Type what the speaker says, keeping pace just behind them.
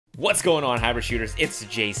What's going on, hybrid shooters? It's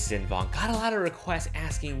Jason Vong. Got a lot of requests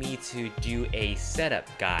asking me to do a setup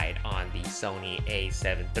guide on the Sony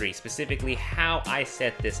a7 III, specifically how I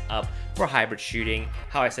set this up for hybrid shooting,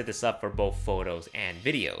 how I set this up for both photos and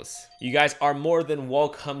videos. You guys are more than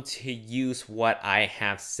welcome to use what I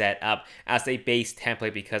have set up as a base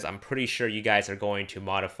template because I'm pretty sure you guys are going to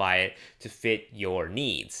modify it to fit your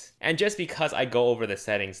needs. And just because I go over the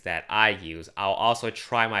settings that I use, I'll also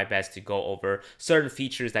try my best to go over certain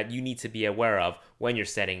features that you need to be aware of when you're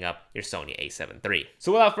setting up your Sony a7 III.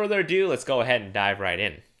 So without further ado, let's go ahead and dive right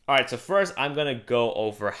in. Alright, so first I'm gonna go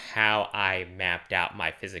over how I mapped out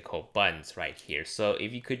my physical buttons right here. So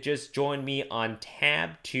if you could just join me on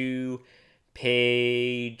tab 2,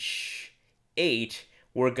 page 8,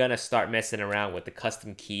 we're gonna start messing around with the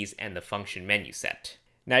custom keys and the function menu set.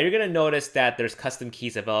 Now you're going to notice that there's custom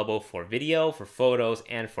keys available for video, for photos,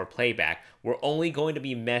 and for playback. We're only going to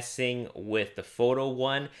be messing with the photo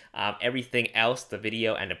one. Everything else, the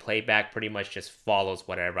video and the playback, pretty much just follows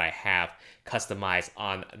whatever I have customized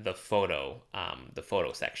on the photo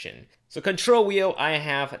section. So control wheel, I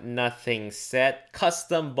have nothing set.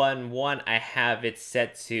 Custom button 1, I have it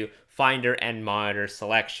set to Finder and Monitor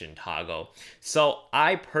selection toggle. So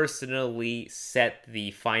I personally set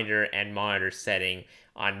the Finder and Monitor setting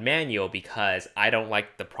on manual because I don't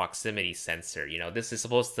like the proximity sensor. You know, this is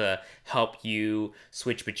supposed to help you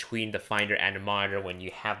switch between the Finder and the Monitor when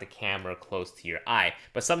you have the camera close to your eye.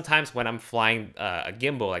 But sometimes when I'm flying a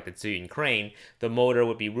gimbal like the Zhiyun crane, the motor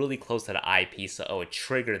would be really close to the eyepiece, so it would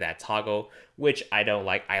trigger that toggle, which I don't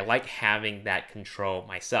like. I like having that control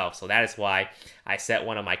myself. So that is why I set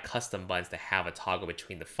one of my custom buttons to have a toggle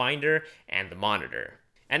between the Finder and the Monitor.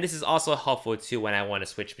 And this is also helpful too when I want to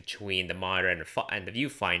switch between the monitor and the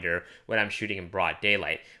viewfinder when I'm shooting in broad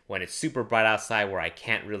daylight. When it's super bright outside where I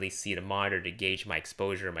can't really see the monitor to gauge my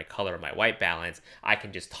exposure, my color, or my white balance, I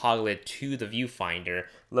can just toggle it to the viewfinder,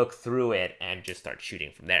 look through it, and just start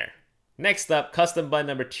shooting from there. Next up, custom button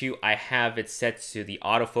number 2, I have it set to the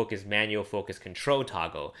autofocus manual focus control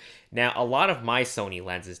toggle. Now, a lot of my Sony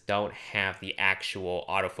lenses don't have the actual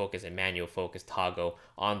autofocus and manual focus toggle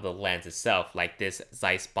on the lens itself, like this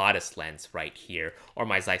Zeiss Bodice lens right here, or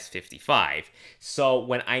my Zeiss 55. So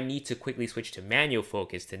when I need to quickly switch to manual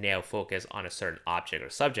focus to nail focus on a certain object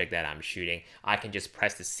or subject that I'm shooting, I can just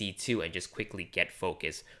press the C2 and just quickly get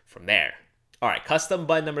focus from there. Alright, custom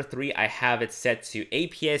button number 3, I have it set to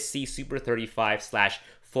APS-C Super 35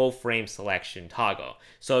 / full frame selection toggle.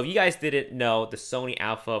 So if you guys didn't know, the Sony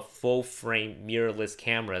Alpha full frame mirrorless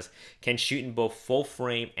cameras can shoot in both full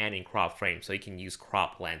frame and in crop frame, so you can use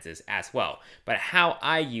crop lenses as well. But how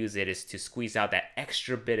I use it is to squeeze out that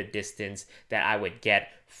extra bit of distance that I would get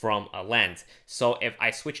from a lens. So if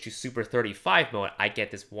I switch to Super 35 mode, I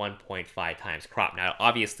get this 1.5 times crop. Now,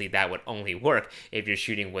 obviously that would only work if you're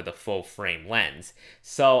shooting with a full frame lens.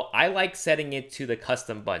 So I like setting it to the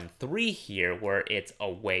custom button 3 here where it's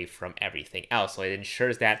away from everything else. So it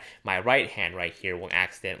ensures that my right hand right here won't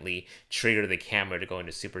accidentally trigger the camera to go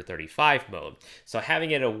into Super 35 mode. So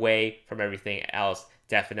having it away from everything else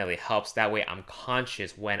definitely helps. That way I'm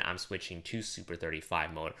conscious when I'm switching to Super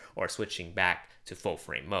 35 mode or switching back to full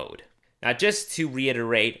frame mode. Now, just to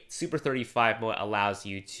reiterate, Super 35 mode allows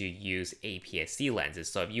you to use APS-C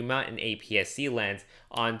lenses. So if you mount an APS-C lens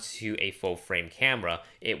onto a full frame camera,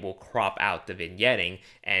 it will crop out the vignetting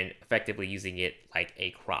and effectively using it like a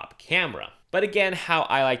crop camera. But again, how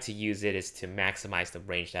I like to use it is to maximize the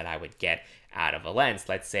range that I would get out of a lens.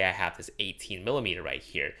 Let's say I have this 18mm right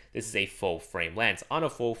here. This is a full frame lens. On a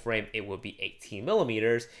full frame, it will be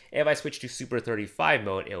 18mm. If I switch to Super 35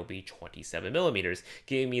 mode, it will be 27mm,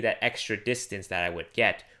 giving me that extra distance that I would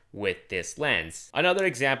get with this lens. Another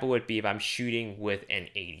example would be if I'm shooting with an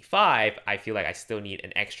 85, I feel like I still need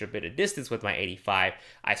an extra bit of distance with my 85.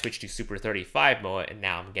 I switch to Super 35 mode and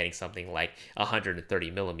now I'm getting something like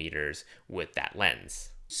 130mm with that lens.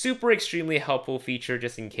 Super extremely helpful feature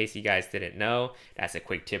just in case you guys didn't know. That's a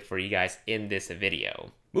quick tip for you guys in this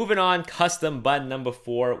video. Moving on, custom button number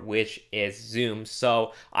 4, which is zoom.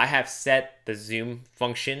 So I have set the zoom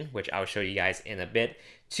function, which I'll show you guys in a bit,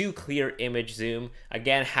 to clear image zoom.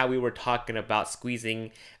 Again, how we were talking about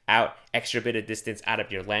squeezing out extra bit of distance out of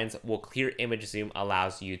your lens, well, clear image zoom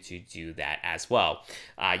allows you to do that as well.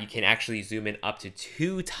 You can actually zoom in up to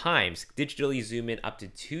 2 times, digitally zoom in up to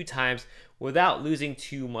 2 times without losing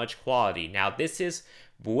too much quality. Now, this is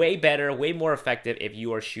Way better, way more effective if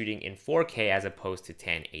you are shooting in 4K as opposed to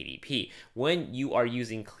 1080p. When you are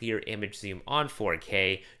using clear image zoom on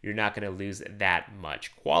 4K, you're not going to lose that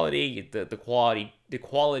much quality. The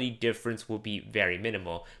quality difference will be very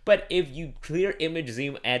minimal. But if you clear image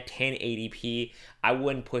zoom at 1080p, I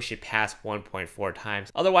wouldn't push it past 1.4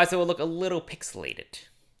 times. Otherwise, it will look a little pixelated.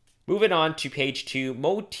 Moving on to page 2,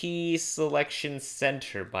 multi-selection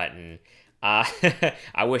center button.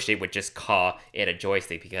 I wish they would just call it a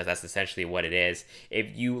joystick because that's essentially what it is.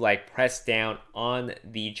 If you like press down on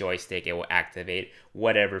the joystick, it will activate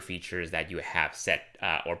whatever features that you have set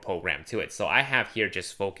or programmed to it. So I have here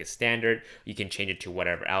just focus standard. You can change it to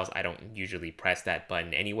whatever else. I don't usually press that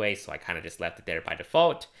button anyway, so I kind of just left it there by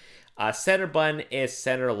default. Center button is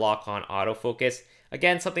center lock on autofocus.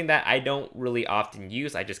 Again, something that I don't really often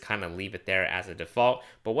use. I just kind of leave it there as a default.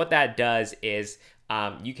 But what that does is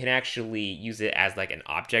you can actually use it as like an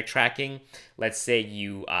object tracking. Let's say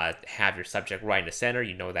you have your subject right in the center.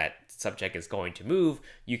 You know that subject is going to move.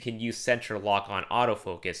 You can use center lock on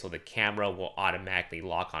autofocus so the camera will automatically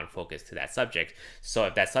lock on focus to that subject. So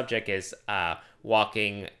if that subject is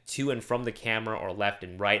walking to and from the camera or left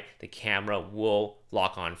and right, the camera will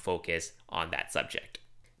lock on focus on that subject.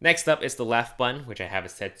 Next up is the left button, which I have it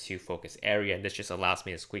set to focus area, and this just allows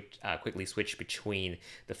me to quickly switch between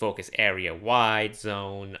the focus area wide,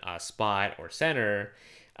 zone, spot, or center.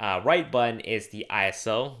 Right button is the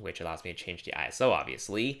ISO, which allows me to change the ISO,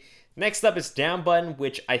 obviously. Next up is down button,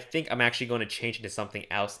 which I think I'm actually going to change into something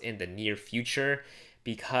else in the near future,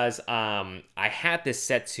 because I had this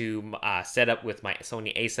set up with my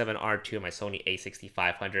Sony a7R II and my Sony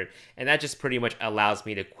a6500, and that just pretty much allows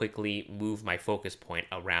me to quickly move my focus point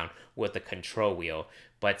around with the control wheel.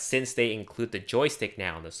 But since they include the joystick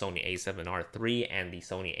now on the Sony a7R III and the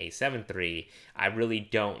Sony a7 III, I really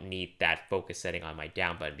don't need that focus setting on my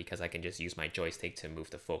down button because I can just use my joystick to move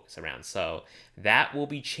the focus around. So that will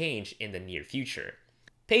be changed in the near future.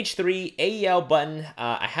 Page 3, AEL button,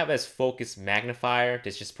 I have as focus magnifier.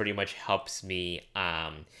 This just pretty much helps me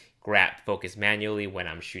grab focus manually when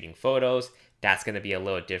I'm shooting photos. That's going to be a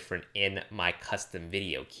little different in my custom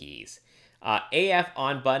video keys. AF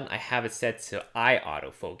on button, I have it set to eye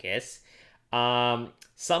autofocus.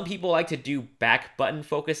 Some people like to do back button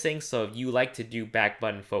focusing, so if you like to do back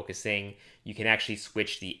button focusing, you can actually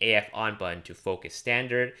switch the AF on button to focus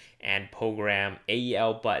standard and program your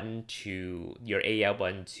AEL button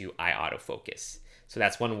to eye autofocus. So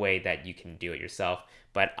that's one way that you can do it yourself,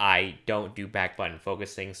 but I don't do back button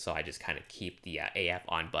focusing, so I just kind of keep the AF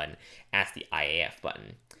on button as the IAF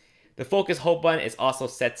button. The focus hold button is also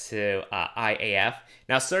set to IAF.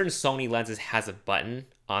 Now, certain Sony lenses has a button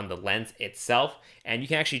on the lens itself, and you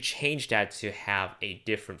can actually change that to have a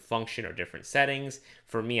different function or different settings.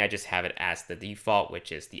 For me, I just have it as the default,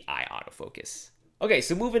 which is the eye autofocus. Okay,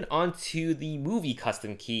 so moving on to the movie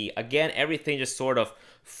custom key. Again, everything just sort of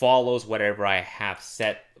follows whatever I have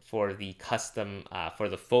set for the custom, for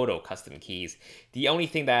the photo custom keys. The only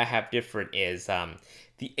thing that I have different is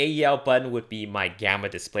the AEL button would be my gamma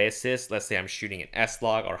display assist. Let's say I'm shooting an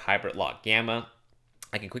S-Log or hybrid log gamma.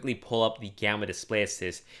 I can quickly pull up the gamma display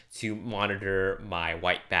assist to monitor my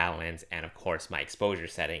white balance and of course my exposure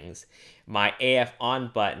settings. My AF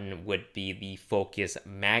on button would be the focus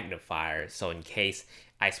magnifier. So in case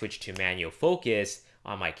I switch to manual focus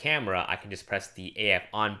on my camera, I can just press the AF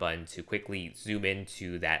on button to quickly zoom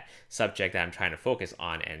into that subject that I'm trying to focus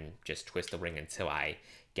on and just twist the ring until I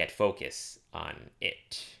get focus on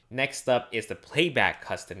it. Next up is the playback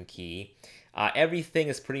custom key. Everything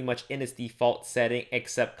is pretty much in its default setting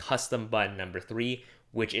except custom button number 3,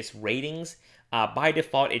 which is ratings. By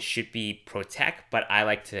default, it should be protect, but I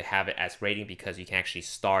like to have it as rating because you can actually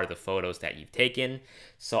star the photos that you've taken.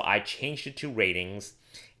 So I changed it to ratings,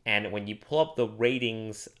 and when you pull up the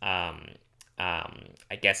ratings,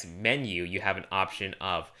 I guess menu, you have an option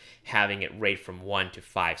of having it rate from 1 to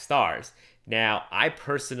 5 stars. Now, I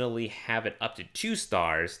personally have it up to 2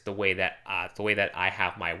 stars. The way that I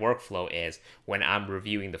have my workflow is when I'm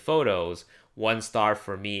reviewing the photos, 1 star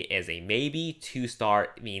for me is a maybe, 2 star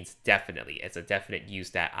means definitely. It's a definite use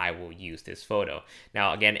that I will use this photo.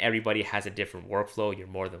 Now, again, everybody has a different workflow. You're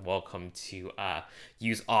more than welcome to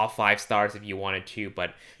use all 5 stars if you wanted to,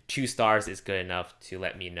 but 2 stars is good enough to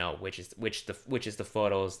let me know which is the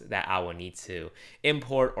photos that I will need to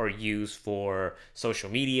import or use for social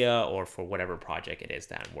media or for whatever project it is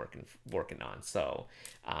that I'm working on. So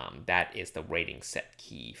that is the rating set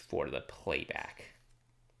key for the playback.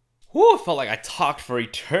 Whew, I felt like I talked for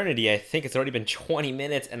eternity. I think it's already been 20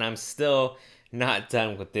 minutes and I'm still not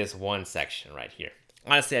done with this one section right here.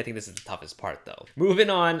 Honestly, I think this is the toughest part though. Moving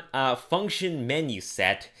on, function menu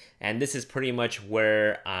set. And this is pretty much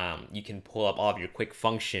where you can pull up all of your quick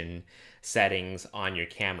function settings on your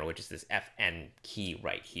camera, which is this FN key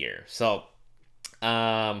right here. So,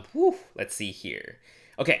 let's see here.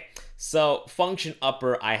 Okay, so function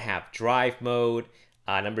upper, I have drive mode.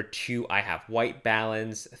 Number 2, I have white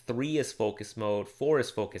balance. 3 is focus mode. 4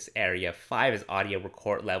 is focus area. 5 is audio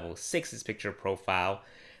record level. 6 is picture profile.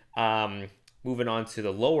 Moving on to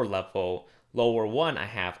the lower level, lower 1, I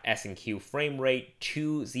have S&Q frame rate.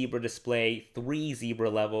 2, zebra display. 3,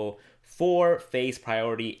 zebra level. 4, phase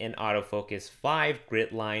priority in autofocus. 5,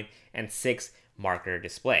 grid line. And 6, marker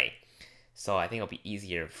display. So I think it'll be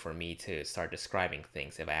easier for me to start describing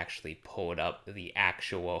things if I actually pulled up the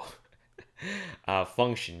actual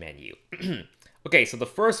function menu. Okay, so the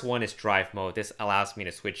first one is drive mode. This allows me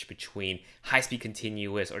to switch between high-speed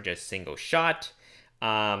continuous or just single shot.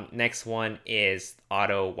 Next one is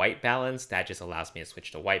auto white balance. That just allows me to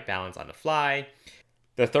switch to white balance on the fly.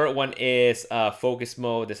 The third one is focus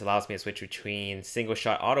mode. This allows me to switch between single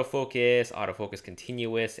shot autofocus, autofocus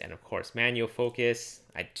continuous, and of course manual focus.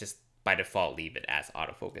 I just by default leave it as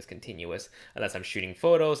autofocus continuous unless I'm shooting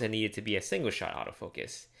photos and need it to be a single shot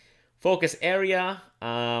autofocus. Focus area,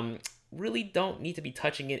 really don't need to be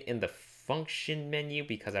touching it in the function menu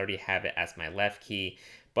because I already have it as my left key,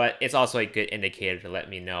 but it's also a good indicator to let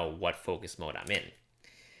me know what focus mode I'm in.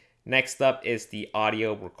 Next up is the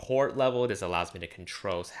audio record level. This allows me to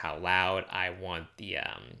control how loud I want the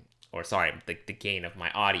gain of my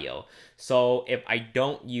audio. So if I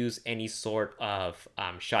don't use any sort of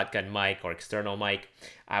shotgun mic or external mic,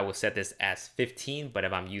 I will set this as 15, but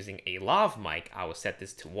if I'm using a lav mic, I will set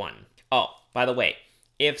this to 1. Oh, by the way,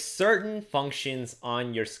 if certain functions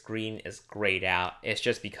on your screen is grayed out, it's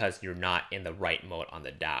just because you're not in the right mode on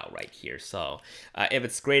the dial right here. So if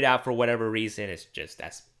it's grayed out for whatever reason, it's just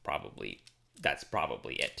that's probably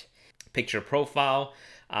it. Picture profile.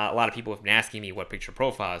 A lot of people have been asking me what picture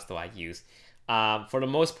profiles do I use. For the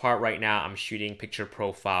most part right now, I'm shooting picture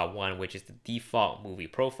profile 1, which is the default movie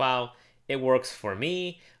profile. It works for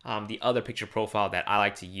me. The other picture profile that I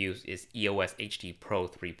like to use is EOS HD Pro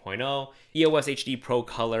 3.0. EOS HD Pro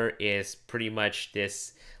Color is pretty much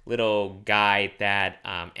this little guide that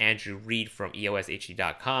Andrew Reed from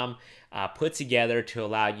EOSHD.com put together to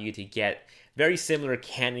allow you to get very similar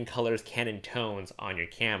Canon colors, Canon tones on your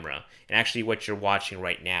camera. And actually what you're watching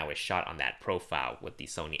right now is shot on that profile with the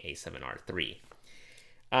Sony a7III.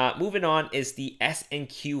 Moving on is the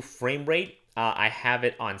S&Q frame rate. I have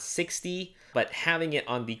it on 60, but having it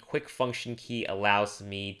on the quick function key allows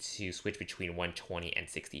me to switch between 120 and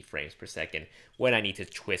 60 frames per second when I need to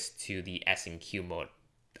twist to the S&Q mode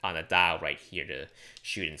on the dial right here to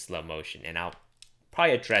shoot in slow motion. And I'll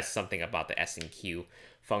probably address something about the S&Q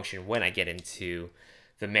function when I get into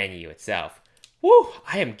the menu itself. Woo!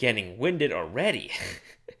 I am getting winded already.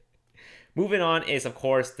 Moving on is, of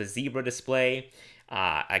course, the zebra display.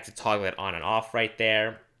 I like to toggle it on and off right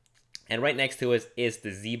there. And right next to it is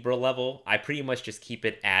the zebra level. I pretty much just keep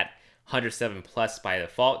it at 107 plus by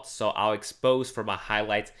default. So I'll expose for my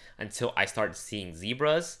highlights until I start seeing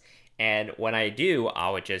zebras. And when I do, I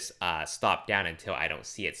would just stop down until I don't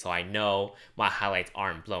see it. So I know my highlights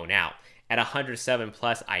aren't blown out. At 107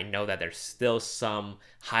 plus, I know that there's still some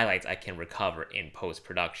highlights I can recover in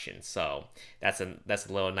post-production. So that's a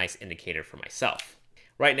little nice indicator for myself.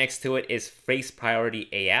 Right next to it is face priority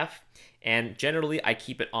AF. And generally, I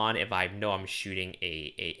keep it on if I know I'm shooting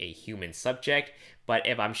a human subject. But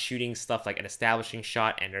if I'm shooting stuff like an establishing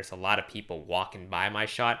shot and there's a lot of people walking by my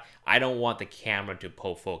shot, I don't want the camera to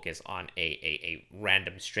pull focus on a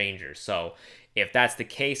random stranger. So if that's the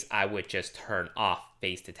case, I would just turn off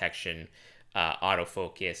face detection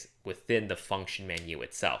autofocus within the function menu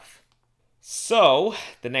itself. So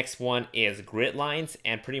the next one is grid lines,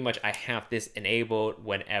 and pretty much I have this enabled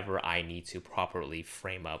whenever I need to properly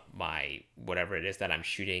frame up my whatever it is that I'm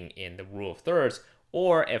shooting in the rule of thirds,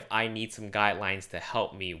 or if I need some guidelines to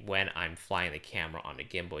help me when I'm flying the camera on the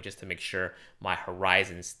gimbal, just to make sure my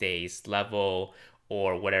horizon stays level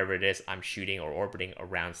or whatever it is I'm shooting or orbiting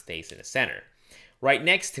around stays in the center. Right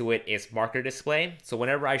next to it is marker display. So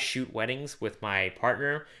whenever I shoot weddings with my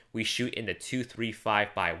partner, we shoot in the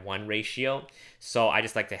 2:3:5:1 ratio. So I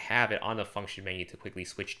just like to have it on the function menu to quickly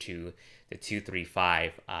switch to the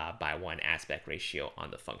 2:3:5:1 aspect ratio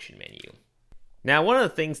on the function menu. Now, one of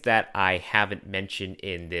the things that I haven't mentioned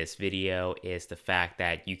in this video is the fact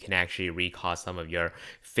that you can actually recall some of your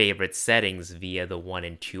favorite settings via the 1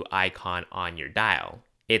 and 2 icon on your dial.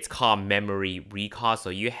 It's called memory recall. So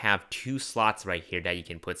you have 2 slots right here that you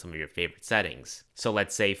can put some of your favorite settings. So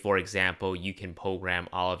let's say, for example, you can program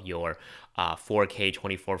all of your 4K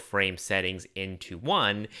 24 frame settings into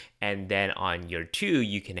one, and then on your 2,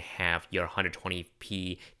 you can have your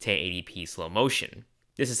 120p 1080p slow motion.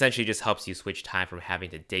 This essentially just helps you switch time from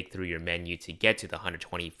having to dig through your menu to get to the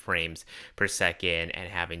 120 frames per second and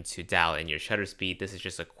having to dial in your shutter speed. This is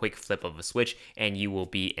just a quick flip of a switch and you will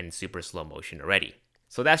be in super slow motion already.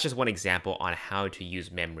 So that's just one example on how to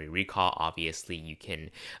use memory recall. Obviously, you can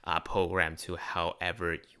program to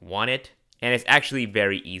however you want it. And it's actually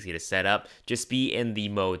very easy to set up. Just be in the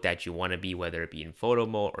mode that you want to be, whether it be in photo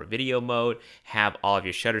mode or video mode. Have all of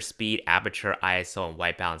your shutter speed, aperture, ISO, and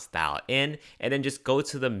white balance dialed in. And then just go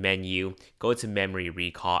to the menu, go to memory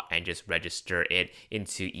recall, and just register it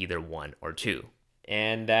into either 1 or 2.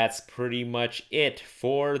 And that's pretty much it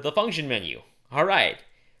for the function menu. All right.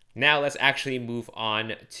 Now let's actually move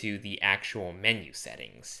on to the actual menu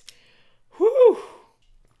settings. Whew!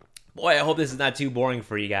 Boy, I hope this is not too boring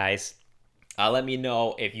for you guys. Let me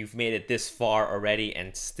know if you've made it this far already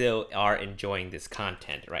and still are enjoying this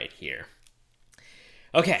content right here.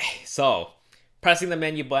 Okay, so pressing the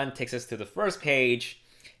menu button takes us to the first page.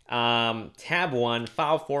 Tab 1,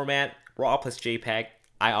 file format, RAW plus JPEG.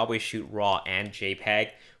 I always shoot RAW and JPEG.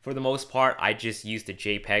 For the most part, I just use the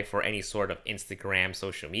JPEG for any sort of Instagram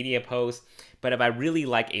social media post. But if I really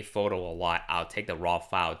like a photo a lot, I'll take the RAW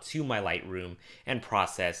file to my Lightroom and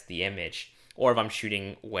process the image. Or if I'm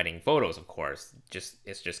shooting wedding photos, of course,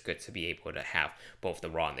 it's just good to be able to have both the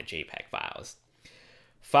RAW and the JPEG files.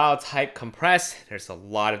 File type compress. There's a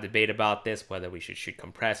lot of debate about this, whether we should shoot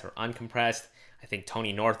compressed or uncompressed. I think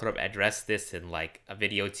Tony Northrup addressed this in like a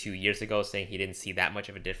video 2 years ago, saying he didn't see that much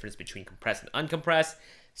of a difference between compressed and uncompressed.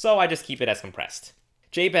 So I just keep it as compressed.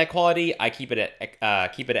 JPEG quality, I keep it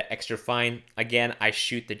at extra fine. Again, I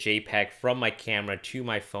shoot the JPEG from my camera to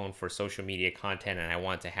my phone for social media content, and I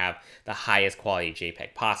want to have the highest quality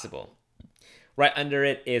JPEG possible. Right under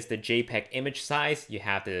it is the JPEG image size. You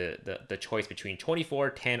have the choice between 24,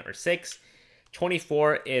 10, or 6.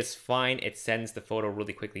 24 is fine. It sends the photo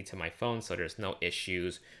really quickly to my phone, so there's no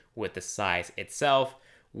issues with the size itself.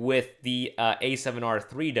 With the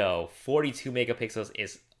A7R III though, 42 megapixels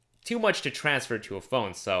is too much to transfer to a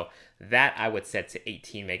phone, so that I would set to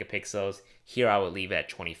 18 megapixels. Here I would leave it at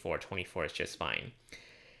 24. 24 is just fine.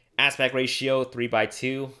 Aspect ratio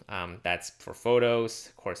 3:2. That's for photos.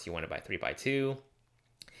 Of course, you want it by 3:2.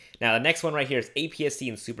 Now the next one right here is APS-C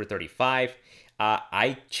and Super 35.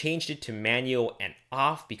 I changed it to manual and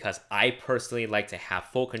off because I personally like to have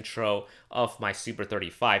full control of my Super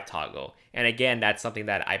 35 toggle. And again, that's something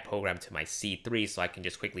that I programmed to my C3, so I can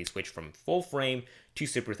just quickly switch from full frame to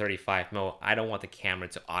Super 35 mode. I don't want the camera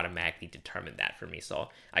to automatically determine that for me, so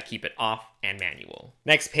I keep it off and manual.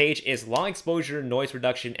 Next page is long exposure noise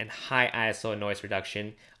reduction and high ISO noise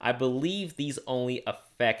reduction. I believe these only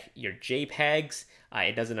affect your JPEGs.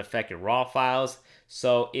 It doesn't affect your RAW files.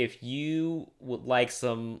 So if you would like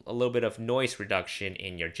a little bit of noise reduction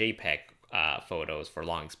in your JPEG photos for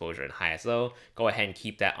long exposure and high ISO, go ahead and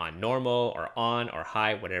keep that on normal or on or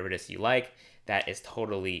high, whatever it is you like. That is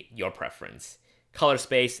totally your preference. Color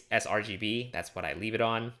space, sRGB, that's what I leave it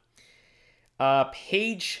on.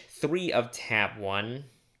 Page 3 of tab 1,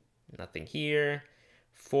 nothing here.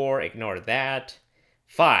 4, ignore that.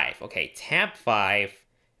 5, okay, tab 5.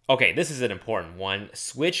 Okay, this is an important one.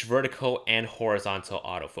 Switch vertical and horizontal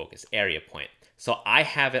autofocus area point. So I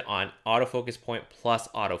have it on autofocus point plus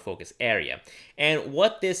autofocus area. And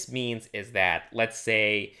what this means is that, let's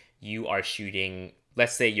say you are shooting,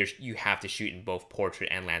 you have to shoot in both portrait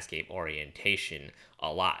and landscape orientation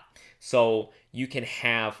a lot. So you can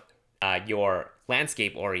have your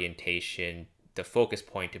landscape orientation, the focus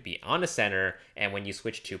point to be on the center, and when you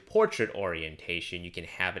switch to portrait orientation, you can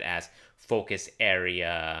have it as focus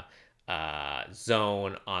area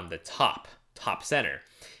zone on the top center.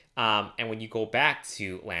 And when you go back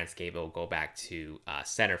to landscape, it'll go back to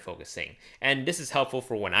center focusing. And this is helpful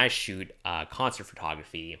for when I shoot concert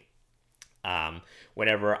photography.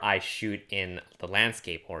 Whenever I shoot in the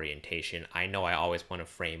landscape orientation, I know I always want to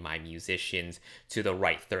frame my musicians to the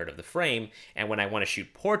right third of the frame. And when I want to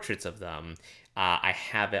shoot portraits of them, I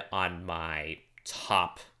have it on my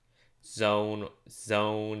top zone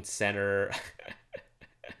center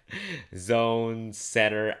zone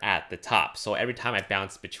center at the top. So every time I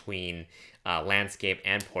bounce between landscape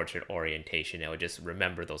and portrait orientation, it will just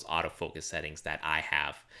remember those autofocus settings that I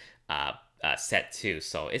have set to.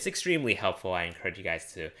 So it's extremely helpful. I encourage you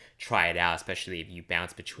guys to try it out, especially if you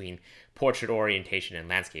bounce between portrait orientation and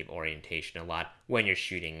landscape orientation a lot when you're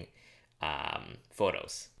shooting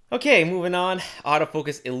photos. Okay, moving on.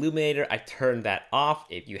 Autofocus illuminator, I turned that off.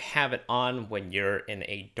 If you have it on when you're in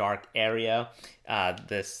a dark area,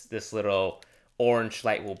 this little orange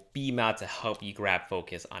light will beam out to help you grab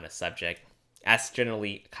focus on a subject. That's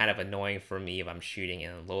generally kind of annoying for me if I'm shooting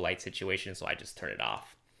in a low light situation, so I just turn it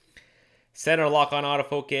off. Center lock on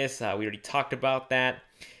autofocus, we already talked about that.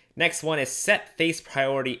 Next one is set face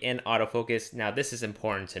priority in autofocus. Now this is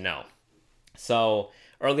important to know. So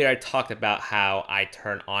earlier I talked about how I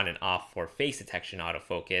turn on and off for face detection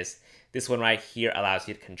autofocus. This one right here allows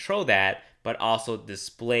you to control that, but also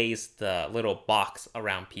displays the little box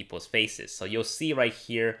around people's faces. So you'll see right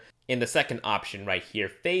here in the second option right here,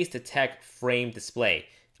 face detect frame display.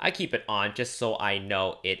 I keep it on just so I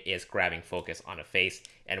know it is grabbing focus on a face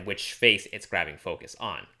and which face it's grabbing focus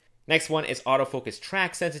on. Next one is autofocus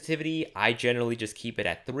track sensitivity. I generally just keep it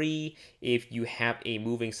at 3. If you have a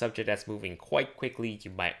moving subject that's moving quite quickly,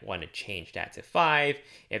 you might want to change that to 5.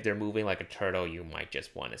 If they're moving like a turtle, you might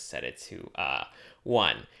just want to set it to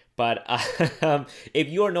 1. But if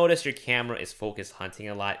you notice your camera is focus hunting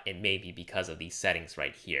a lot, it may be because of these settings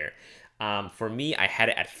right here. For me, I had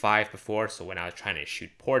it at 5 before, so when I was trying to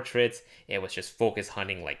shoot portraits, it was just focus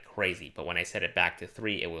hunting like crazy. But when I set it back to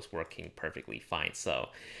 3, it was working perfectly fine. So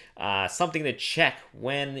something to check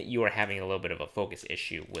when you are having a little bit of a focus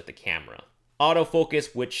issue with the camera.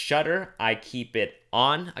 Autofocus with shutter, I keep it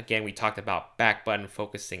on. Again, we talked about back button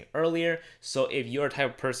focusing earlier. So if you're a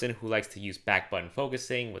type of person who likes to use back button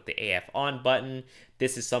focusing with the AF on button,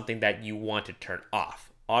 this is something that you want to turn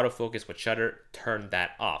off. Autofocus with shutter, turn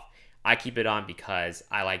that off. I keep it on because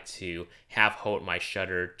I like to half hold my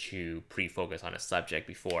shutter to pre-focus on a subject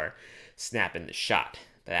before snapping the shot.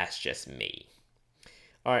 That's just me.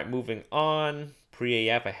 All right, moving on.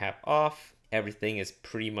 Pre-AF I have off. Everything is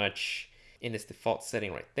pretty much in its default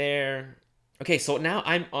setting right there. Okay, so now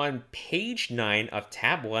I'm on page 9 of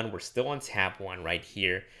tab 1. We're still on tab 1 right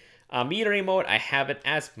here. Metering mode, I have it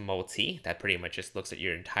as multi. That pretty much just looks at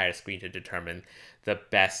your entire screen to determine the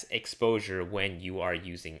best exposure when you are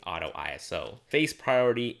using auto ISO. Face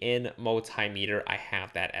priority in multimeter, I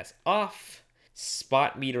have that as off.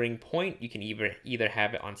 Spot metering point, you can either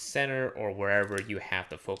have it on center or wherever you have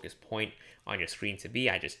the focus point on your screen to be.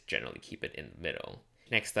 I just generally keep it in the middle.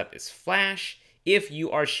 Next up is flash. If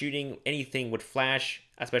you are shooting anything with flash,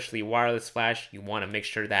 especially wireless flash, you want to make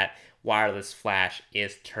sure that wireless flash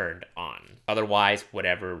is turned on. Otherwise,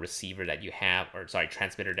 whatever receiver that you have, or sorry,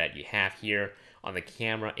 transmitter that you have here on the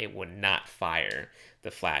camera, it would not fire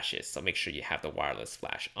the flashes. So make sure you have the wireless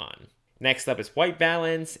flash on. Next up is white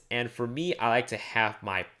balance. And for me, I like to have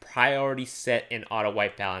my priority set in auto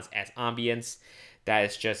white balance as ambience. That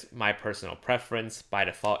is just my personal preference. By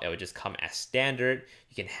default, it would just come as standard.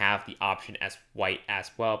 You can have the option as white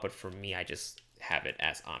as well, but for me, I just have it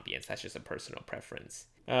as ambience. That's just a personal preference.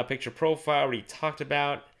 Picture profile, already talked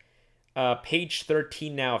about. Page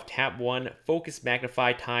 13 now of tab 1, focus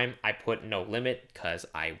magnify time. I put no limit because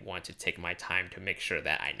I want to take my time to make sure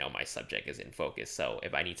that I know my subject is in focus. So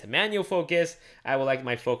if I need to manual focus, I would like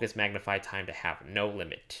my focus magnify time to have no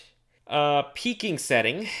limit. Peaking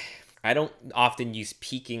setting. I don't often use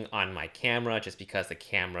peaking on my camera just because the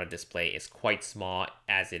camera display is quite small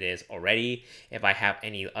as it is already. If I have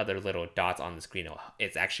any other little dots on the screen,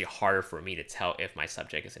 it's actually harder for me to tell if my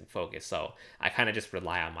subject is in focus. So I kind of just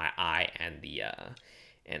rely on my eye and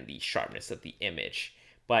the sharpness of the image.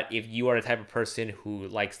 But if you are the type of person who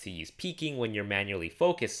likes to use peaking when you're manually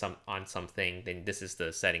focused on something, then this is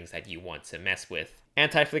the settings that you want to mess with.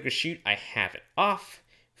 Anti-flicker shoot, I have it off.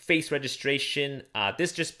 Face registration,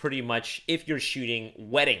 this just pretty much if you're shooting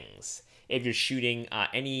weddings, if you're shooting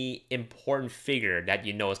any important figure that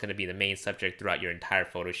you know is going to be the main subject throughout your entire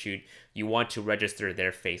photo shoot, you want to register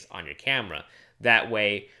their face on your camera. That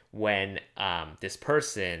way, when this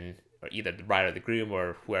person, or either the bride or the groom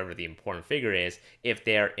or whoever the important figure is, if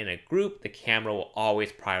they're in a group, the camera will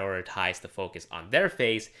always prioritize the focus on their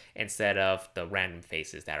face instead of the random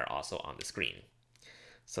faces that are also on the screen.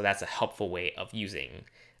 So that's a helpful way of using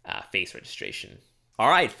face registration. All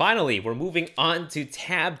right, finally, we're moving on to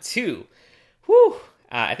tab 2. Whew!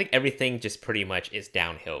 I think everything just pretty much is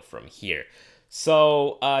downhill from here.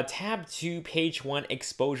 So tab 2, page 1,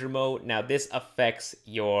 exposure mode. Now this affects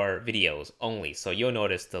your videos only. So you'll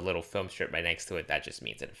notice the little film strip right next to it. That just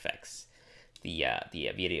means it affects the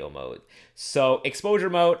video mode. So exposure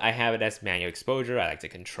mode, I have it as manual exposure. I like to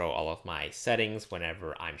control all of my settings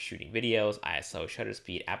whenever I'm shooting videos, ISO, shutter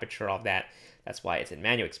speed, aperture, all of that. That's why it's in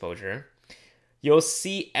manual exposure. You'll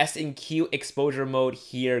see S&Q exposure mode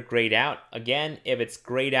here grayed out. Again, if it's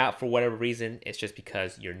grayed out for whatever reason, it's just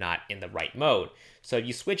because you're not in the right mode. So if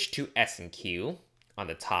you switch to S&Q on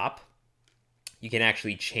the top, you can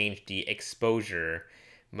actually change the exposure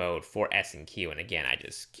mode for S&Q. And again, I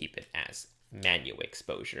just keep it as manual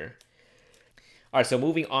exposure. All right, so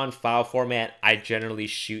moving on file format, I generally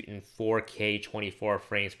shoot in 4K 24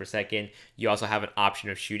 frames per second. You also have an option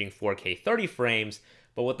of shooting 4K 30 frames,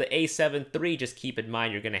 but with the A7 III, just keep in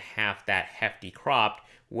mind you're gonna have that hefty cropped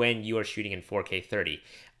when you are shooting in 4K 30.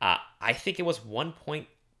 I think it was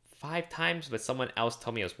 1.5 times, but someone else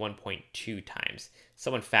told me it was 1.2 times.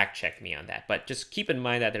 Someone fact checked me on that, but just keep in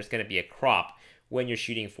mind that there's gonna be a crop when you're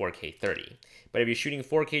shooting 4K 30. But if you're shooting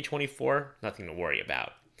 4K 24, nothing to worry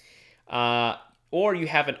about. Or you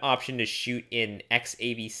have an option to shoot in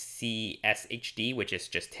APS-C HD, which is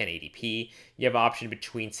just 1080p. You have an option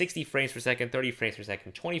between 60 frames per second, 30 frames per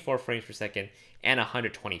second, 24 frames per second, and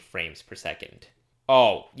 120 frames per second.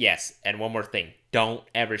 Oh, yes, and one more thing. Don't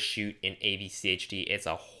ever shoot in APS-C HD. It's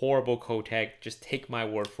a horrible codec. Just take my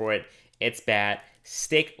word for it. It's bad.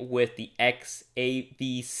 Stick with the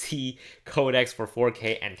XAVC codecs for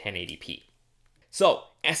 4K and 1080p. So,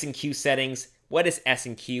 S&Q settings. What is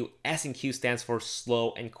S&Q? S&Q stands for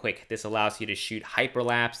slow and quick. This allows you to shoot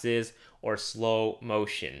hyperlapses or slow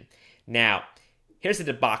motion. Now, here's a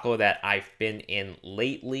debacle that I've been in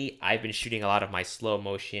lately. I've been shooting a lot of my slow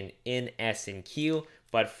motion in S&Q,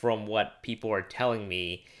 but from what people are telling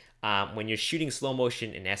me, when you're shooting slow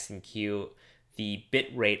motion in S&Q, the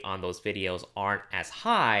bit rate on those videos aren't as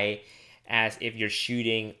high as if you're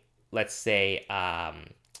shooting, let's say,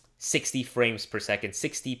 60 frames per second,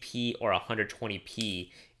 60p or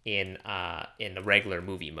 120p in the regular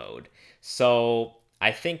movie mode. So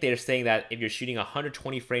I think they're saying that if you're shooting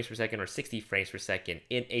 120 frames per second or 60 frames per second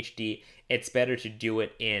in HD, it's better to do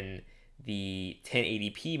it in the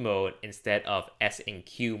 1080p mode instead of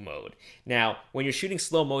S&Q mode. Now, when you're shooting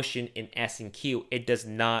slow motion in S&Q, it does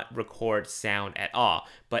not record sound at all,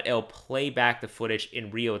 but it'll play back the footage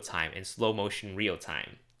in real time, in slow motion real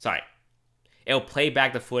time. Sorry. It'll play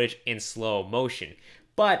back the footage in slow motion.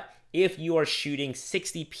 But if you are shooting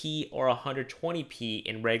 60p or 120p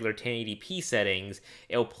in regular 1080p settings,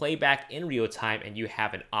 it'll play back in real time and you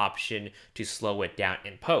have an option to slow it down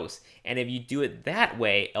in post. And if you do it that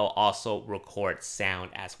way, it'll also record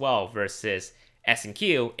sound as well, versus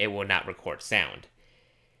S&Q, it will not record sound.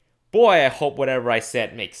 Boy, I hope whatever I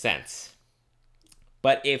said makes sense.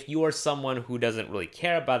 But if you are someone who doesn't really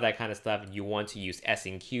care about that kind of stuff and you want to use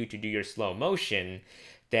S&Q to do your slow motion,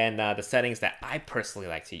 then the settings that I personally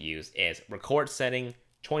like to use is record setting,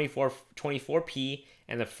 24p,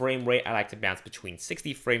 and the frame rate I like to bounce between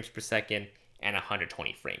 60 frames per second and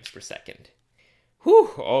 120 frames per second. Whew,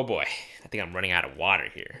 oh boy, I think I'm running out of water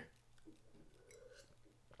here.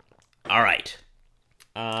 All right.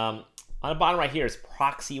 On the bottom right here is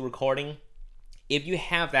proxy recording. If you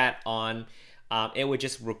have that on, it would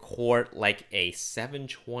just record like a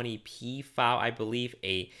 720p file, I believe,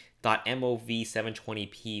 a .mov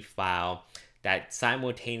 720p file that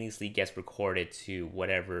simultaneously gets recorded to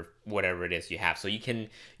whatever it is you have. So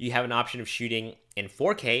you have an option of shooting in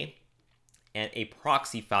 4K and a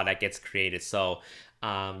proxy file that gets created. So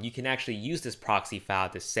you can actually use this proxy file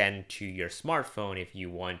to send to your smartphone if you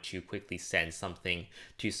want to quickly send something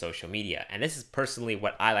to social media. And this is personally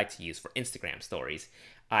what I like to use for Instagram stories.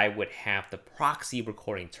 I would have the proxy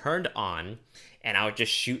recording turned on, and I would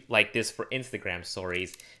just shoot like this for Instagram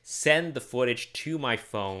stories, send the footage to my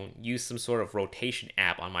phone, use some sort of rotation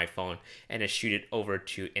app on my phone, and just shoot it over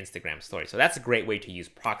to Instagram stories. So that's a great way to use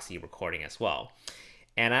proxy recording as well.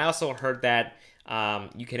 And I also heard that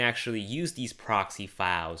you can actually use these proxy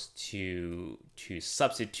files to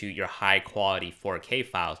substitute your high quality 4K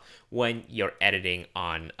files when you're editing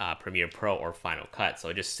on Premiere Pro or Final Cut. So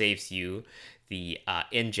it just saves you the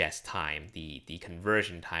ingest time, the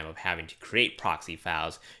conversion time of having to create proxy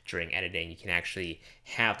files during editing. You can actually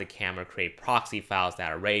have the camera create proxy files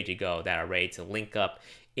that are ready to go, that are ready to link up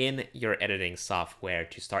in your editing software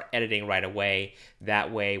to start editing right away.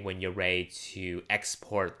 That way, when you're ready to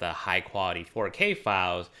export the high quality 4K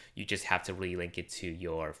files, you just have to relink it to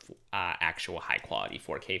your actual high quality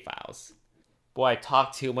 4K files. Boy, I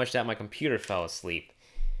talked too much that my computer fell asleep.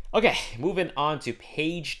 Okay, moving on to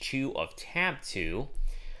page 2 of tab 2.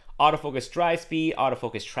 Autofocus drive speed,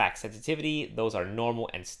 autofocus track sensitivity, those are normal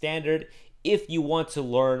and standard. If you want to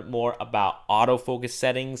learn more about autofocus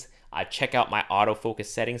settings, check out my autofocus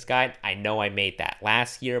settings guide. I know I made that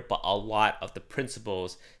last year, but a lot of the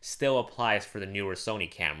principles still applies for the newer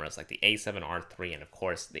Sony cameras like the A7R III and of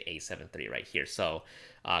course the A7 III right here. So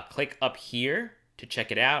click up here to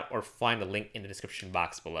check it out or find the link in the description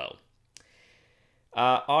box below.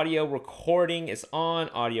 Audio recording is on.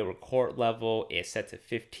 Audio record level is set to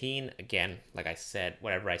 15. Again, like I said,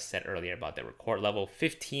 whatever I said earlier about the record level,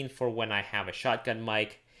 15 for when I have a shotgun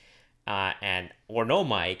mic or no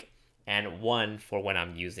mic, and 1 for when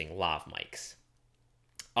I'm using lav mics.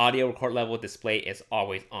 Audio record level display is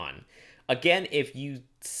always on. Again, if you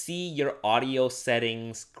see your audio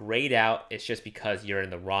settings grayed out, it's just because you're in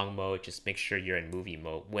the wrong mode. Just make sure you're in movie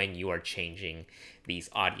mode when you are changing these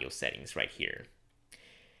audio settings right here.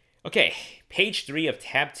 Okay, page 3 of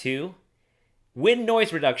tab 2, wind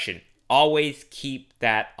noise reduction. Always keep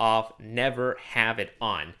that off, never have it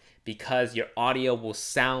on, because your audio will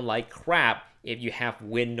sound like crap if you have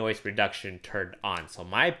wind noise reduction turned on. So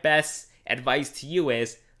my best advice to you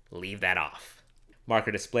is leave that off.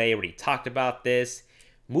 Marker display, already talked about this.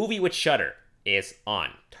 Movie with shutter is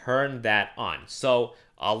on, turn that on. So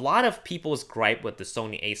a lot of people's gripe with the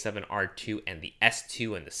Sony a7R II and the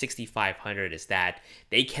S2 and the 6500 is that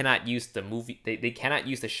they cannot use the they cannot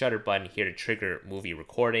use the shutter button here to trigger movie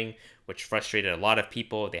recording, which frustrated a lot of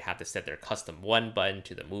people. They have to set their custom 1 button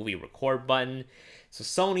to the movie record button. So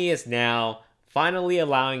Sony is now finally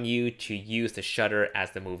allowing you to use the shutter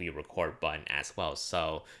as the movie record button as well.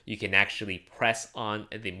 So you can actually press on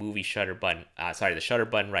the movie shutter button, the shutter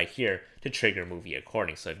button right here to trigger movie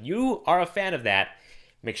recording. So if you are a fan of that,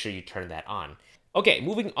 make sure you turn that on. Okay,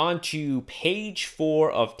 moving on to page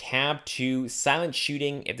 4 of tab 2, silent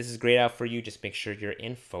shooting. If this is grayed out for you, just make sure you're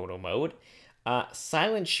in photo mode.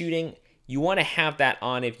 Silent shooting, you want to have that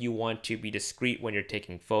on if you want to be discreet when you're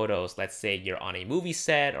taking photos. Let's say you're on a movie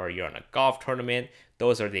set or you're on a golf tournament.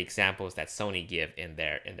 Those are the examples that Sony give in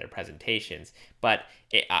their presentations. But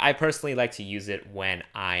I personally like to use it when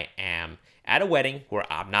I am at a wedding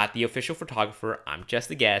where I'm not the official photographer, I'm just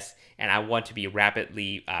a guest, and I want to be rapid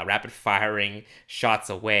firing shots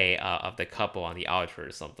away of the couple on the altar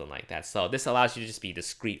or something like that. So this allows you to just be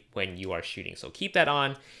discreet when you are shooting. So keep that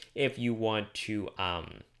on if you want to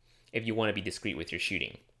be discreet with your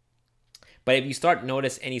shooting. But if you start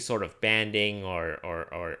notice any sort of banding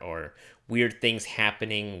or weird things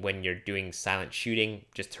happening when you're doing silent shooting,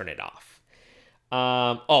 just turn it off.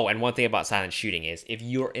 Oh, and one thing about silent shooting is if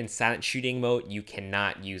you're in silent shooting mode, you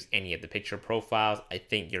cannot use any of the picture profiles. I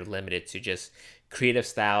think you're limited to just creative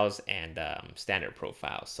styles and standard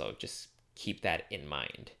profiles. So just keep that in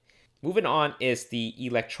mind. Moving on is the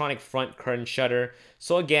electronic front curtain shutter.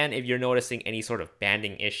 So again, if you're noticing any sort of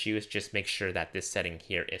banding issues, just make sure that this setting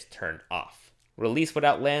here is turned off. Release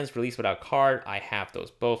without lens, release without card, I have those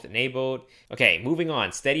both enabled. Okay, moving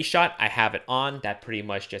on, steady shot, I have it on. That pretty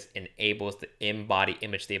much just enables the in-body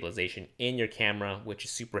image stabilization in your camera, which is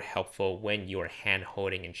super helpful when you are hand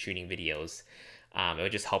holding and shooting videos. It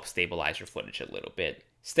would just help stabilize your footage a little bit.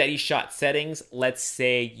 Steady shot settings, let's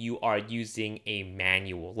say you are using a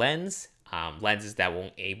manual lens, lenses that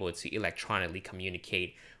won't be able to electronically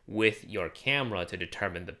communicate with your camera to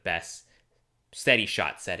determine the best steady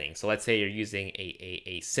shot setting. So let's say you're using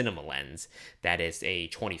a cinema lens that is a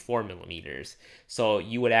 24 millimeters. So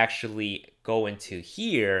you would actually go into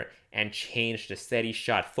here and change the steady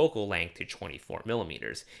shot focal length to 24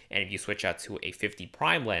 millimeters. And if you switch out to a 50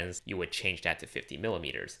 prime lens, you would change that to 50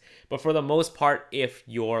 millimeters. But for the most part, if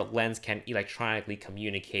your lens can electronically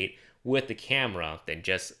communicate with the camera, then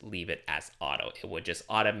just leave it as auto. It would just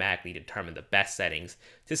automatically determine the best settings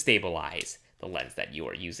to stabilize the lens that you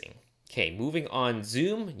are using. Okay, moving on,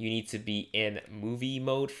 zoom, you need to be in movie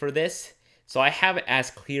mode for this. So I have it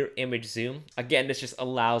as clear image zoom. Again, this just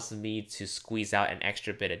allows me to squeeze out an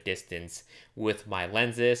extra bit of distance with my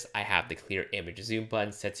lenses. I have the clear image zoom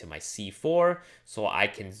button set to my C4, so I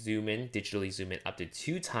can zoom in, digitally zoom in up to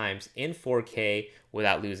 2 times in 4K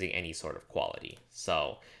without losing any sort of quality.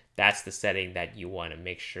 So that's the setting that you want to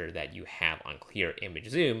make sure that you have on clear image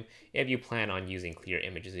zoom if you plan on using clear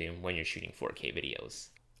image zoom when you're shooting 4K videos.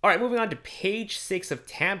 All right, moving on to page 6 of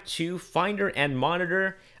tab 2, Finder and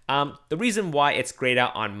Monitor. The reason why it's grayed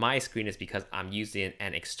out on my screen is because I'm using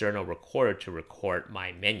an external recorder to record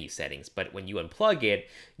my menu settings. But when you unplug it,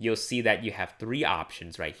 you'll see that you have 3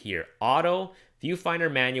 options right here: Auto,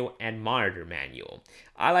 Viewfinder Manual, and Monitor Manual.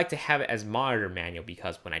 I like to have it as Monitor Manual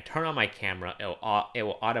because when I turn on my camera, it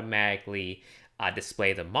will automatically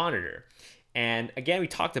display the monitor. And again, we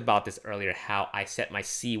talked about this earlier, how I set my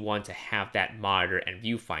C1 to have that monitor and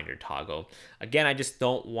viewfinder toggle. Again, I just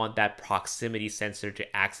don't want that proximity sensor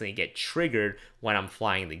to accidentally get triggered when I'm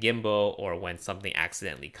flying the gimbal or when something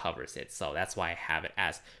accidentally covers it. So that's why I have it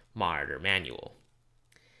as monitor manual.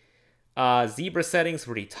 Zebra settings,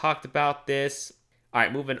 we already talked about this. All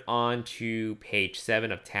right, moving on to page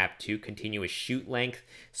 7 of tab 2, continuous shoot length.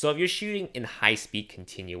 So if you're shooting in high-speed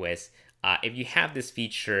continuous, if you have this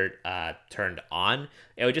feature turned on,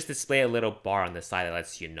 it will just display a little bar on the side that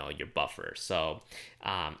lets you know your buffer. So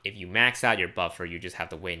if you max out your buffer, you just have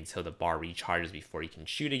to wait until the bar recharges before you can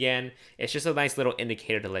shoot again. It's just a nice little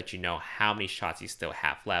indicator to let you know how many shots you still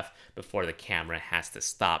have left before the camera has to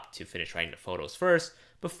stop to finish writing the photos first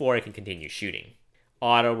before it can continue shooting.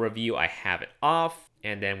 Auto review, I have it off.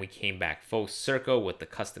 And then we came back full circle with the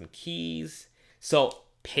custom keys. So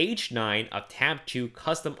page 9 of tab 2,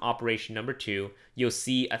 custom operation number 2, you'll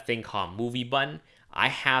see a thing called movie button. I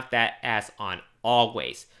have that as on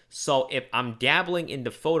always. So if I'm dabbling into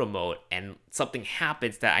photo mode and something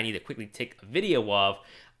happens that I need to quickly take a video of,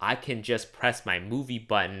 I can just press my movie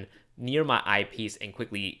button near my eyepiece and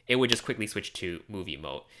it would just quickly switch to movie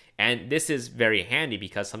mode. And this is very handy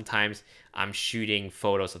because sometimes I'm shooting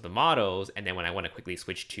photos of the models, and then when I want to quickly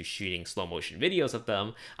switch to shooting slow motion videos of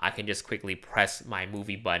them, I can just quickly press my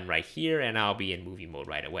movie button right here and I'll be in movie mode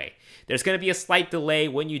right away. There's going to be a slight delay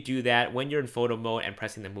when you do that, when you're in photo mode and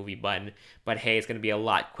pressing the movie button, but hey, it's going to be a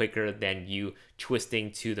lot quicker than you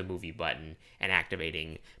twisting to the movie button and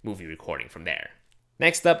activating movie recording from there.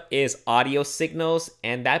 Next up is audio signals,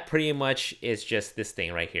 and that pretty much is just this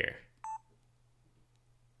thing right here.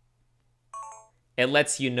 It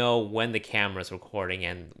lets you know when the camera is recording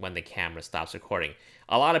and when the camera stops recording.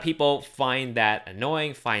 A lot of people find that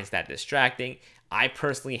annoying, finds that distracting. I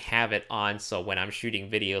personally have it on, so when I'm shooting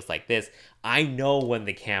videos like this, I know when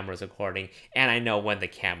the camera is recording and I know when the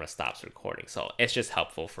camera stops recording. So it's just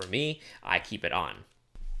helpful for me. I keep it on.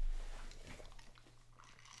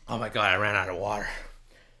 Oh my god, I ran out of water.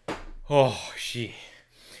 Oh, gee.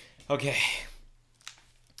 Okay.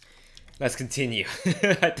 Let's continue.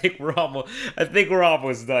 I think we're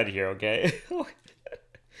almost done here, okay?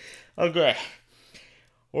 Okay.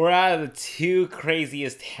 We're out of the 2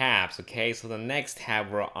 craziest tabs, okay? So the next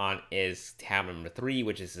tab we're on is tab number 3,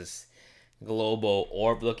 which is this global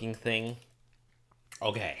orb looking thing.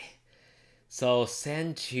 Okay. So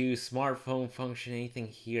send to smartphone function, anything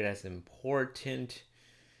here that's important?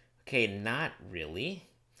 Okay, not really.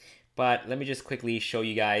 But let me just quickly show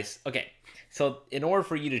you guys. Okay, so in order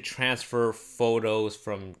for you to transfer photos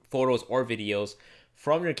or videos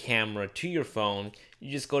from your camera to your phone,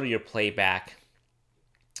 you just go to your playback,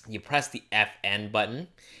 you press the FN button,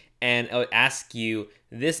 and it'll ask you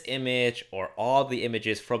this image or all the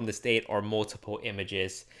images from this date or multiple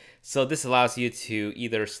images. So this allows you to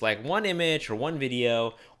either select one image or one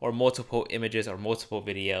video or multiple images or multiple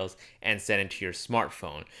videos and send it to your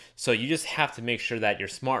smartphone. So you just have to make sure that your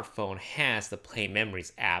smartphone has the Play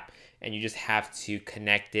Memories app, and you just have to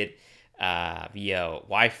connect it via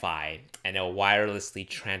Wi-Fi, and it'll wirelessly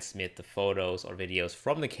transmit the photos or videos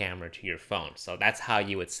from the camera to your phone. So that's how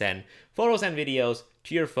you would send photos and videos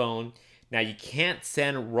to your phone. Now you can't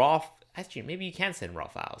send raw, actually maybe you can send raw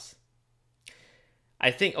files. I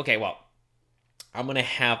think, okay, well, I'm going to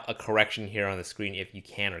have a correction here on the screen if you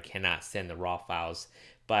can or cannot send the raw files.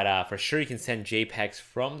 But for sure, you can send JPEGs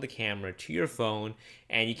from the camera to your phone,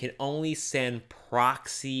 and you can only send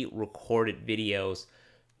proxy recorded videos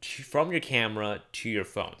from your camera to your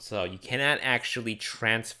phone. So you cannot actually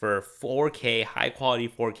transfer 4K, high quality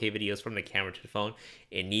 4K videos from the camera to the phone.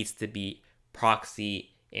 It needs to be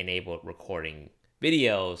proxy enabled recording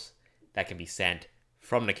videos that can be sent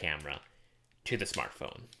from the camera to the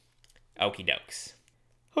smartphone. Okie dokes.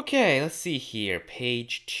 Okay, let's see here.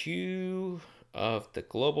 Page 2 of the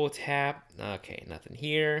global tab. Okay, nothing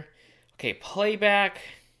here. Okay, playback.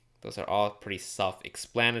 Those are all pretty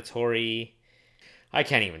self-explanatory. I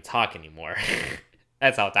can't even talk anymore.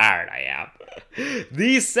 That's how tired I am.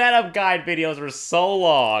 These setup guide videos were so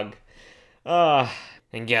long.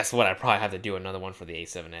 And guess what? I probably have to do another one for the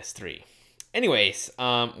A7S III. Anyways,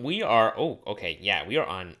 we are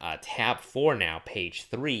on tab 4 now, page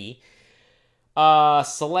 3.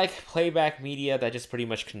 Select playback media. That just pretty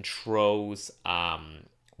much controls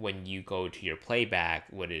when you go to your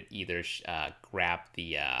playback, would it either grab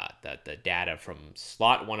the data from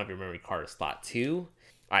slot 1 of your memory card or slot 2.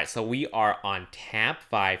 All right, so we are on tab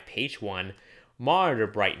 5, page 1, monitor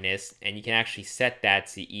brightness, and you can actually set that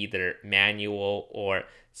to either manual or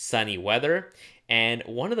sunny weather. And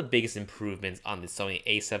one of the biggest improvements on the Sony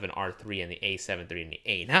a7R III and the a7III and the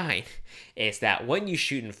A9 is that when you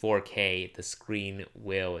shoot in 4K, the screen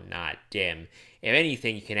will not dim. If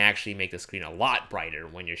anything, you can actually make the screen a lot brighter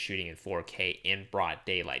when you're shooting in 4K in broad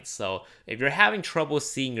daylight. So if you're having trouble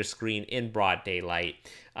seeing your screen in broad daylight,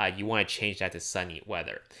 you want to change that to sunny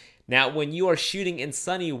weather. Now, when you are shooting in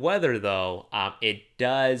sunny weather, though, it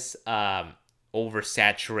does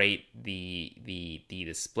oversaturate the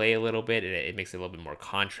display a little bit. It makes it a little bit more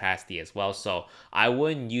contrasty as well. So I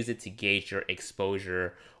wouldn't use it to gauge your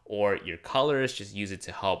exposure or your colors, just use it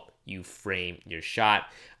to help you frame your shot.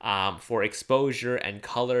 For exposure and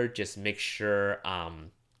color, just make sure,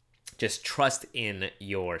 just trust in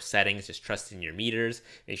your settings, just trust in your meters.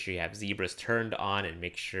 Make sure you have zebras turned on and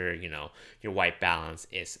make sure, you know, your white balance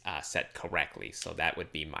is set correctly. So that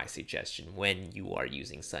would be my suggestion when you are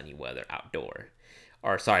using sunny weather outdoor.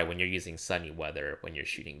 Or sorry, when you're using sunny weather when you're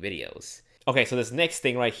shooting videos. Okay, so this next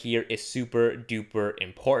thing right here is super duper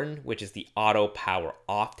important, which is the auto power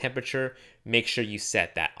off temperature. Make sure you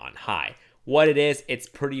set that on high. What it is, it's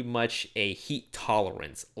pretty much a heat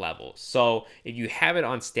tolerance level. So if you have it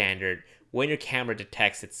on standard, when your camera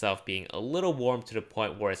detects itself being a little warm to the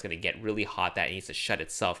point where it's going to get really hot, that it needs to shut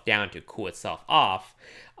itself down to cool itself off,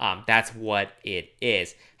 that's what it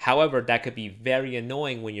is. However, that could be very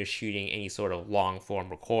annoying when you're shooting any sort of long form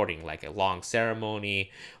recording, like a long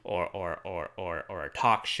ceremony or a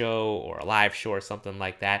talk show or a live show or something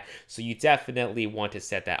like that. So you definitely want to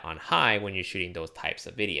set that on high when you're shooting those types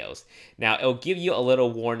of videos. Now, it'll give you a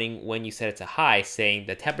little warning when you set it to high, saying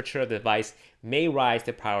the temperature of the device may rise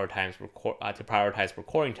to prioritize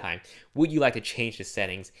recording time. Would you like to change the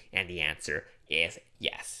settings? And the answer is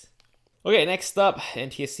yes. Okay, next up,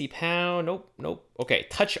 NTSC pound. Nope. Okay,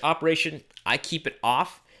 touch operation. I keep it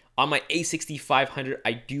off. On my A6500,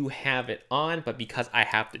 I do have it on, but because I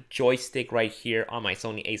have the joystick right here on my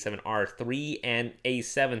Sony a7R III and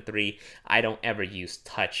a7 III, I don't ever use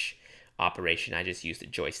touch operation. I just use the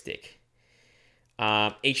joystick.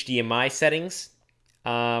 HDMI settings.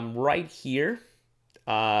 Right here,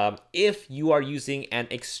 if you are using an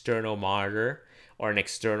external monitor or an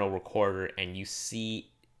external recorder and you see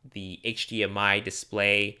the HDMI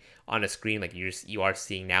display on a screen like you are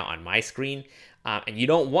seeing now on my screen, and you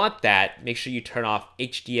don't want that, make sure you turn off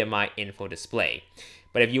HDMI info display.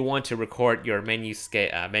 But if you want to record your menu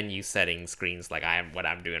setting screens like what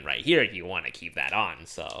I'm doing right here, you want to keep that on.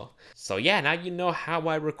 So yeah, now you know how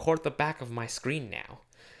I record the back of my screen now.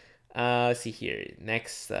 Let's see here.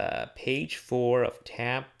 Next, page 4 of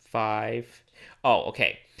tab 5. Oh,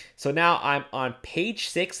 okay. So now I'm on page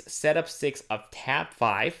 6, setup 6 of tab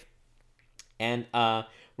 5, and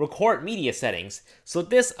record media settings. So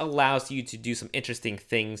this allows you to do some interesting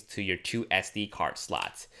things to your 2 SD card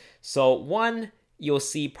slots. So one, you'll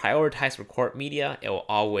see prioritize record media. It will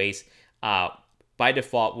always, by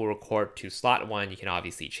default, will record to slot 1. You can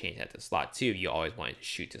obviously change that to slot 2 if you always want to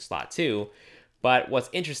shoot to slot 2. But what's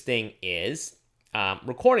interesting is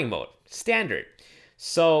recording mode, standard.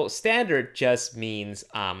 So standard just means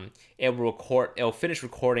it'll finish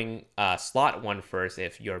recording slot 1 first.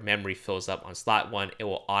 If your memory fills up on slot 1, it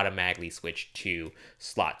will automatically switch to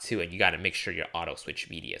slot 2, and you got to make sure your auto switch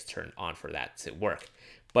media is turned on for that to work.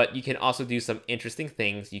 But you can also do some interesting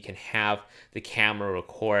things. You can have the camera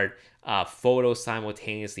record photos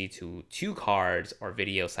simultaneously to 2 cards or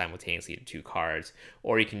video simultaneously to 2 cards,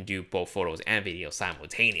 or you can do both photos and video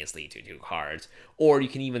simultaneously to 2 cards, or you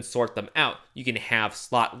can even sort them out. You can have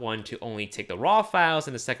slot 1 to only take the RAW files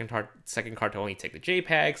and the second card to only take the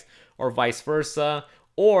JPEGs, or vice versa.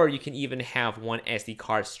 Or you can even have one SD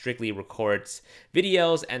card strictly records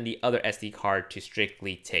videos and the other SD card to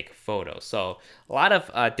strictly take photos. So a lot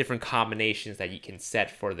of different combinations that you can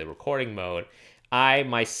set for the recording mode. I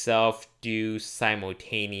myself do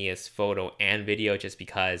simultaneous photo and video just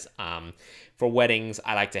because for weddings,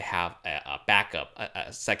 I like to have a backup,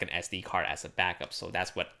 a second SD card as a backup. So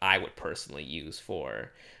that's what I would personally use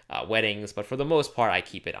for weddings. But for the most part, I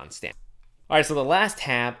keep it on standard. All right, so the last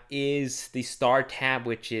tab is the Start tab,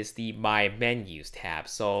 which is the My Menus tab.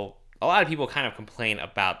 So a lot of people kind of complain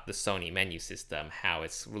about the Sony menu system, how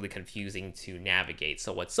it's really confusing to navigate.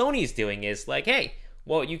 So what Sony is doing is like, hey,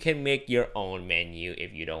 well, you can make your own menu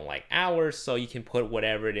if you don't like ours. So you can put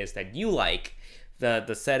whatever it is that you like,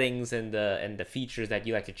 the settings and the features that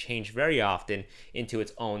you like to change very often into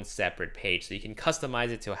its own separate page. So you can customize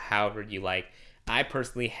it to however you like. I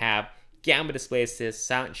personally have gamma display assist,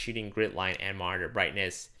 silent shooting, grid line, and monitor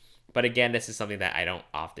brightness. But again, this is something that I don't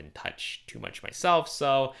often touch too much myself,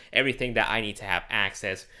 so everything that I need to have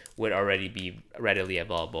access would already be readily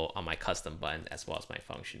available on my custom buttons as well as my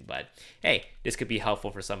function. But hey, this could be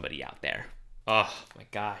helpful for somebody out there. Oh my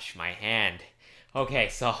gosh, my hand. Okay,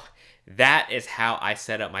 so that is how I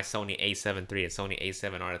set up my Sony a7III and Sony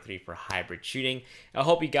a7R III for hybrid shooting. I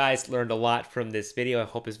hope you guys learned a lot from this video. I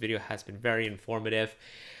hope this video has been very informative.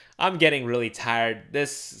 I'm getting really tired.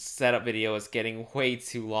 This setup video is getting way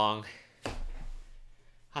too long.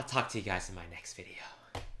 I'll talk to you guys in my next video.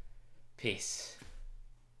 Peace.